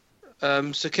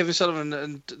 So Kevin Sullivan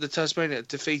and the Tasmania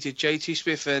defeated JT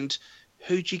Smith, and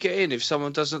who'd you get in if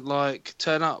someone doesn't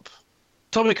turn up?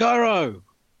 Tommy Cairo.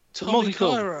 Tommy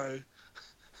Cairo.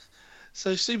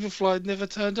 So Superfly never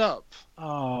turned up.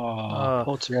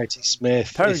 Poor JT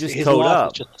Smith. Apparently His called life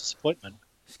up. is just a disappointment.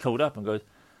 He's called up and goes,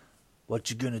 "What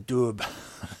you gonna do about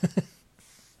it?"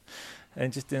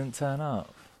 And just didn't turn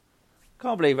up.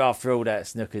 Can't believe after all that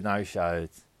Snooker no-showed.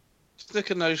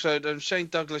 Snooker no-showed, and Shane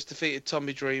Douglas defeated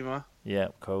Tommy Dreamer. Yeah,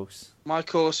 of course.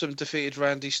 Mike Awesome defeated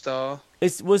Randy Starr.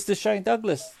 Was the Shane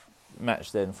Douglas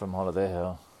match then from Holiday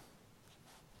Hill?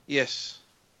 Yes.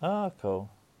 Ah, cool.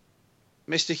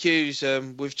 Mr. Hughes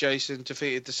with Jason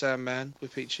defeated the Sandman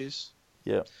with Peaches.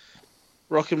 Yeah.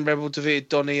 Rockin' Rebel defeated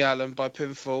Donnie Allen by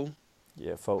pinfall.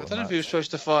 Yeah, I don't know if he was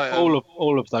supposed to fight.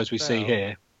 All of those we see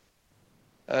here.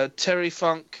 Terry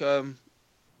Funk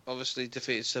obviously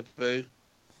defeated Sabu.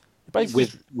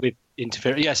 With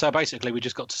interference. Yeah, so basically we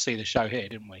just got to see the show here,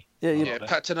 didn't we? Yeah.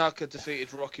 Pat Tanaka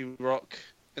defeated Rocky Rock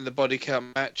in the body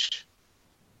count match.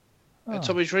 Oh. And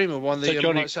Tommy Dreamer won the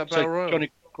Lights Out Battle Royal.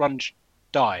 Johnny Grunge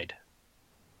died.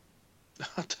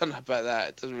 I don't know about that.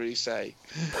 It doesn't really say.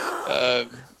 But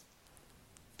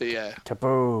yeah.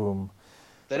 Kaboom.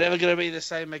 They're never going to be the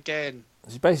same again.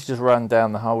 It's basically just run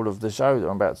down the whole of the show that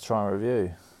I'm about to try and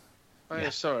review. Oh, yeah,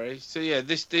 sorry. So, yeah,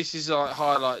 this is like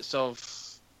highlights of...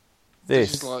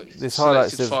 This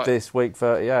highlights of this week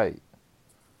 38.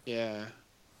 Yeah.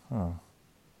 Oh.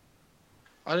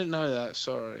 I didn't know that,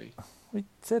 sorry. We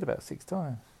said about 6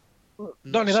 times.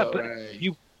 Not only that, but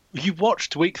you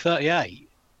watched week 38.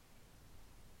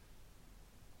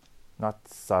 Not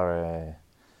sorry.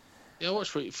 Yeah, I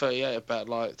watched week 38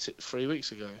 about 3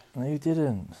 weeks ago. No, you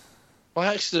didn't.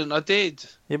 By accident, I did.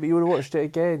 Yeah, but you would have watched it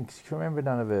again because you can remember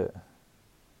none of it.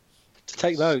 To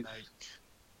take those.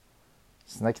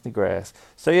 Snake in the grass.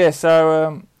 So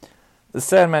the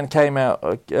Sandman came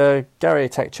out. Gary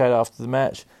attacked Chad after the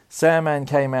match. Sandman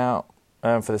came out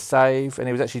for the save, and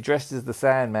he was actually dressed as the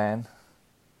Sandman.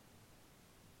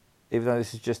 Even though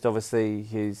this is just obviously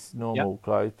his normal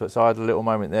clothes. But so I had a little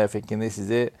moment there thinking this is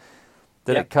it.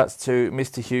 Then it cuts to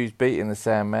Mr. Hughes beating the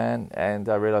Sandman, and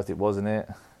I realised it wasn't it.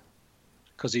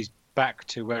 Because he's back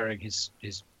to wearing his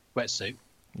wetsuit.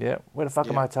 Yeah, where the fuck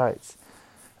are my tights?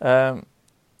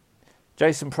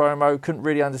 Jason Promo couldn't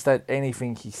really understand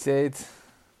anything he said.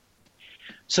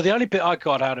 So the only bit I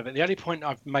got out of it, the only point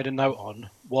I've made a note on,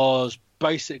 was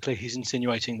basically he's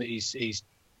insinuating that he's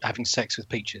having sex with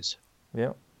Peaches.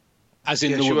 Yeah. As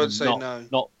in the woman,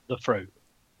 not the fruit.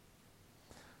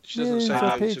 She doesn't say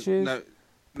no. Peaches.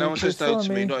 No one says no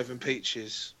to me, not even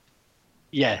Peaches.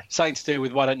 Yeah, something to do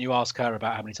with why don't you ask her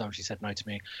about how many times she said no to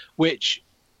me, which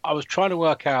I was trying to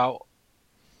work out,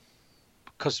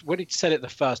 because when he said it the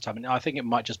first time, and I think it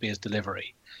might just be his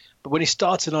delivery, but when he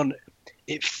started on,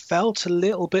 it felt a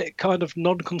little bit kind of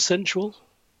non-consensual.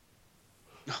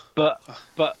 But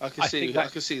I can see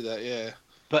that, yeah.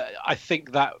 But I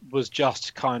think that was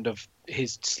just kind of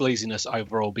his sleaziness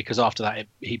overall, because after that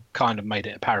he kind of made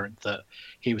it apparent that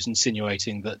he was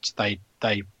insinuating that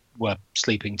they were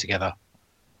sleeping together,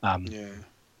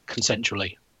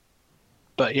 consensually.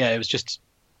 But yeah, it was just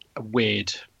a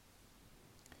weird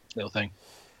little thing.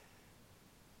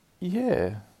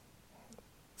 Yeah.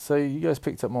 So you guys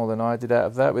picked up more than I did out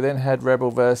of that. We then had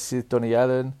Rebel versus Donnie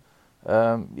Allen.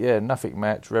 Nothing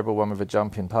match. Rebel won with a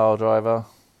jumping pile driver.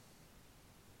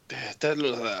 Yeah, that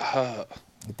looked like that hurt.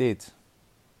 It did.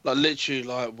 Like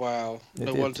literally, wow.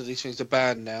 No wonder these things are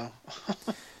banned now.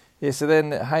 Yeah, so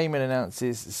then Heyman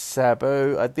announces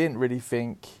Sabu. I didn't really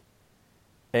think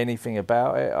anything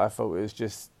about it. I thought it was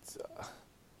just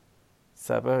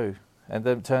Sabu. And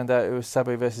then it turned out it was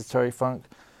Sabu versus Terry Funk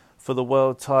for the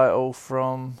world title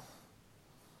from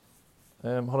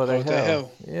Holiday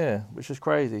Hell. Yeah, which was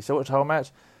crazy. So I watched the whole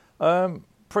match.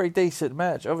 Pretty decent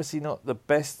match. Obviously not the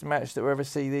best match that we ever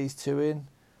see these two in,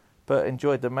 but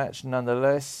enjoyed the match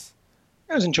nonetheless.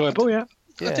 It was enjoyable, yeah.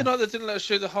 I didn't like they didn't let us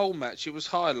show the whole match. It was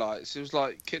highlights. It was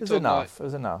like it was enough. It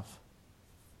was enough.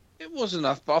 It was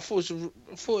enough, but I thought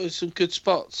it was some good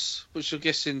spots, which I'm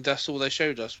guessing that's all they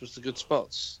showed us was the good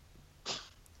spots.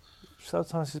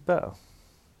 Sometimes it's better.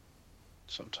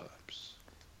 Sometimes.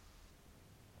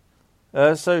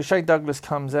 So Shane Douglas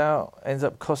comes out, ends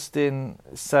up costing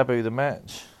Sabu the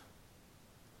match.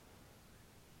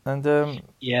 And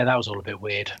Yeah, that was all a bit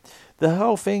weird. the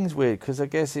whole thing's weird because I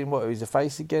guess he's a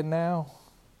face again now.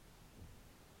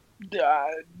 Do you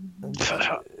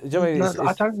know what I mean?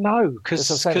 I don't know That's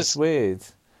what I'm saying, it's weird.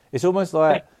 It's almost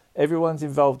like everyone's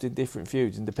involved in different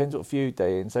feuds and depends what feud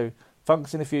they're in. So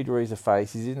Funk's in a feud where he's a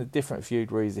face, he's in a different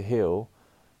feud where he's a heel,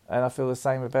 and I feel the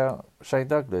same about Shane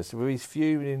Douglas. Where he's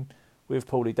feuding with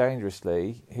Paulie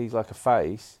Dangerously, he's like a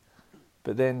face,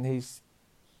 but then he's,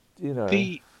 you know...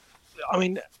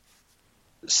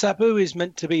 Sabu is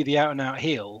meant to be the out-and-out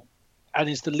heel and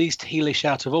is the least heelish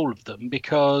out of all of them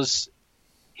because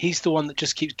he's the one that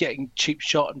just keeps getting cheap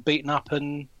shot and beaten up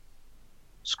and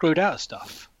screwed out of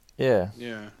stuff. Yeah.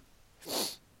 Yeah.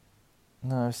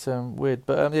 No, it's weird.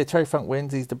 But Terry Funk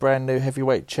wins. He's the brand new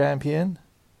heavyweight champion.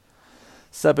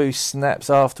 Sabu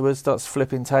snaps afterwards, starts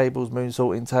flipping tables,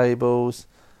 moonsaulting tables.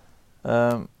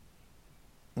 And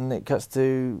it cuts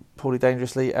to Paulie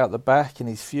Dangerously out the back and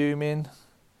he's fuming.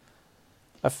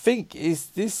 I think, is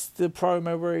this the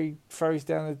promo where he throws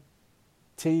down a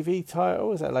TV title?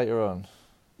 Or is that later on?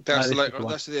 That's No, the end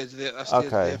of the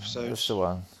episode. That's the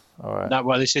one. All right. No,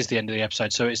 well, this is the end of the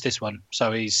episode, so it's this one.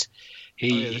 So he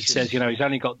says, he's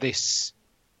only got this,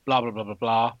 blah blah blah blah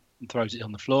blah, and throws it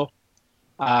on the floor,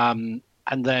 and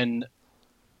then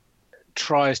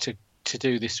tries to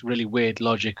do this really weird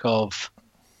logic of,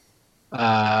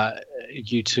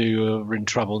 you two are in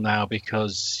trouble now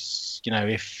because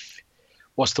if.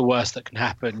 What's the worst that can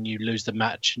happen? You lose the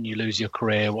match and you lose your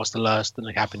career. What's the worst that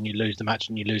can happen? You lose the match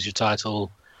and you lose your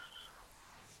title.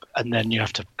 And then you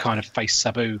have to kind of face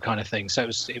Sabu kind of thing. So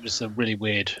it was a really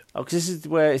weird... Oh, because this is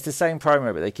where it's the same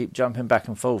promo, but they keep jumping back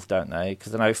and forth, don't they?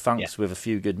 Because I know Funk's with a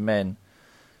few good men.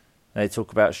 They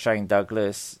talk about Shane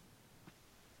Douglas.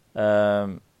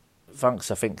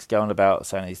 Funk's, I think, is going about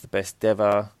saying he's the best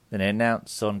ever. Then they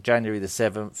announce on January the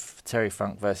 7th, Terry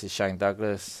Funk versus Shane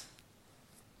Douglas.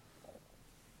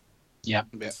 Yeah.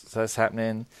 So that's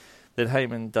happening. Then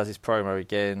Heyman does his promo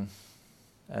again,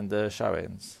 and the show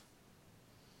ends.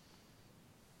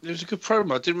 It was a good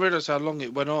promo. I didn't realise how long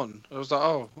it went on. I was like,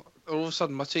 oh, all of a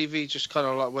sudden my TV just kind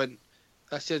of like went,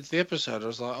 that's the end of the episode. I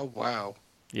was like, oh, wow.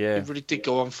 Yeah. It really did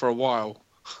go on for a while.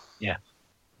 Yeah.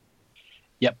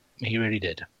 Yep, he really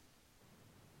did.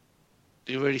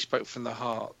 He really spoke from the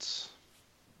heart.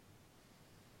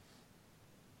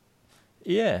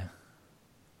 Yeah.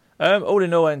 All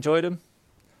in all, I enjoyed him.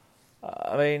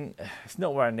 I mean, it's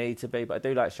not where I need to be, but I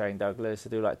do like Shane Douglas.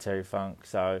 I do like Terry Funk.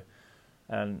 So,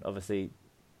 and obviously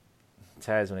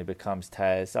Taz when he becomes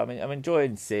Taz. So, I mean, I'm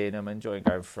enjoying seeing him. I'm enjoying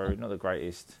going through. Not the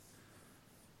greatest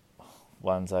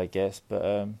ones, I guess,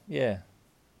 but yeah.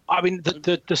 I mean,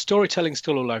 the storytelling's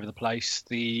still all over the place.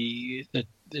 The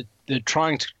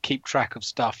trying to keep track of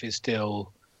stuff is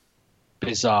still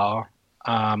bizarre,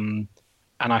 and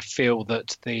I feel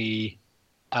that the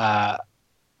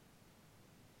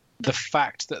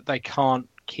fact that they can't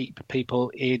keep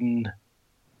people in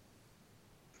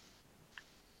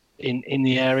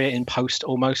the area in post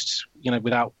almost,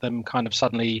 without them kind of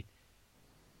suddenly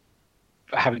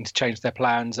having to change their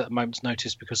plans at a moment's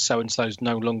notice because so and so's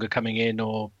no longer coming in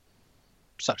or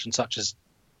such and such has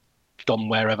gone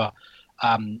wherever,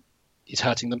 is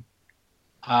hurting them.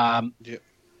 Yeah.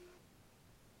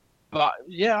 But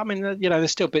yeah, I mean,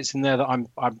 there's still bits in there that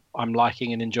I'm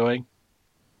liking and enjoying.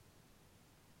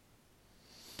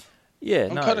 Yeah,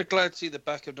 I'm kind of glad to see the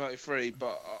back of 93,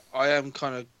 but I am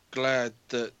kind of glad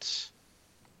that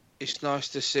it's nice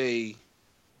to see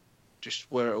just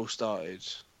where it all started.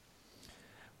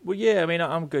 Well, yeah, I mean,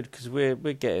 I'm good because we're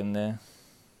getting there.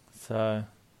 So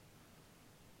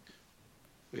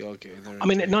we are getting there. I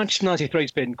mean, 1993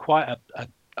 has been quite I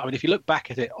mean, if you look back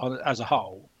at it as a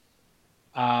whole,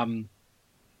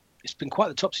 it's been quite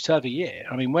the topsy-turvy year.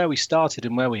 I mean, where we started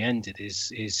and where we ended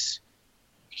is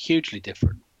hugely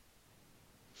different.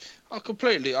 Oh,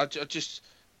 completely. I just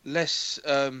less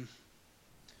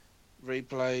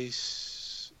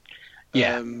replays.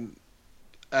 Yeah.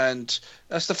 And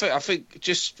that's the thing. I think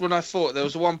just when I thought there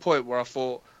was one point where I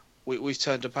thought we've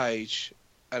turned a page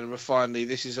and we're finally,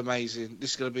 this is amazing.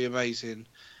 This is going to be amazing.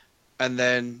 And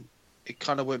then it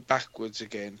kind of went backwards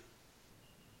again.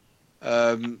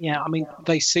 Yeah, I mean,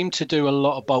 they seem to do a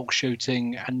lot of bulk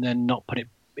shooting and then not put it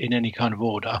in any kind of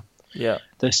order. Yeah.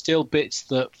 There's still bits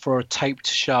that, for a taped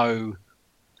show,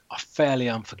 are fairly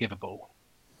unforgivable.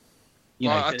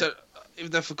 I don't,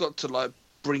 even they forgot to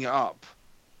bring it up.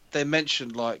 They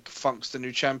mentioned Funk's the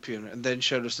new champion, and then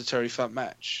showed us the Terry Funk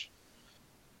match.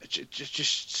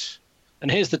 Just.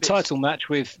 And here's the title match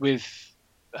with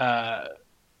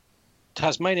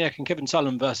Tasmaniac and Kevin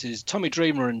Sullivan versus Tommy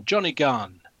Dreamer and Johnny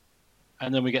Gunn.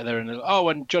 And then we get there and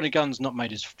and Johnny Gunn's not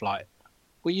made his flight.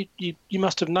 Well, you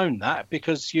must have known that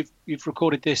because you've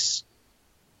recorded this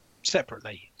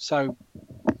separately, so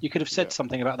you could have said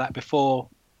something about that before.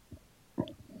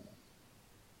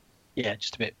 Yeah,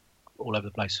 just a bit all over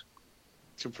the place.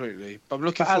 Completely. But I'm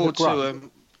looking forward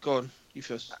to. Go on, you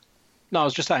first. No, I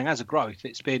was just saying, as a growth,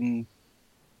 it's been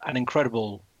an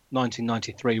incredible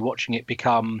 1993. Watching it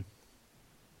become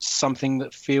something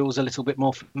that feels a little bit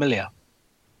more familiar.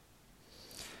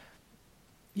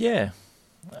 Yeah,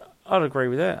 I'd agree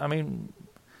with that. I mean,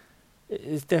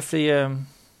 it's definitely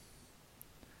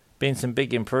been some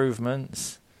big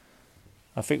improvements.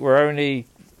 I think we're only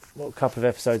a couple of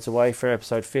episodes away for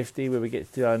episode 50, where we get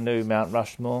to do our new Mount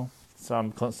Rushmore. So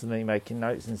I'm constantly making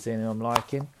notes and seeing who I'm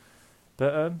liking.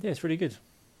 But yeah, it's really good.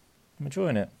 I'm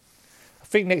enjoying it. I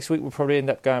think next week we'll probably end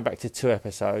up going back to 2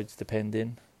 episodes,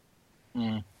 depending.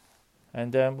 Mm.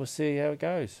 And we'll see how it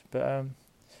goes. But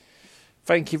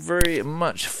thank you very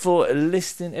much for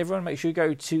listening, everyone. Make sure you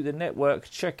go to the network,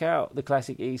 check out the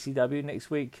classic ECW.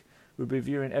 Next week we'll be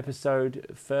reviewing episode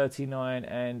 39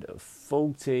 and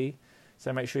 40.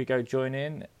 So make sure you go join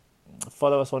in.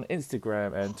 Follow us on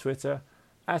Instagram and Twitter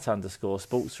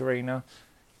 @_sportsarena.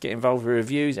 Get involved with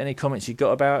reviews. Any comments you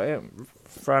got about it,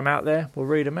 throw them out there. We'll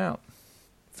read them out.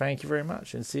 Thank you very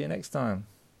much and see you next time.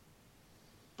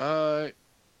 Bye.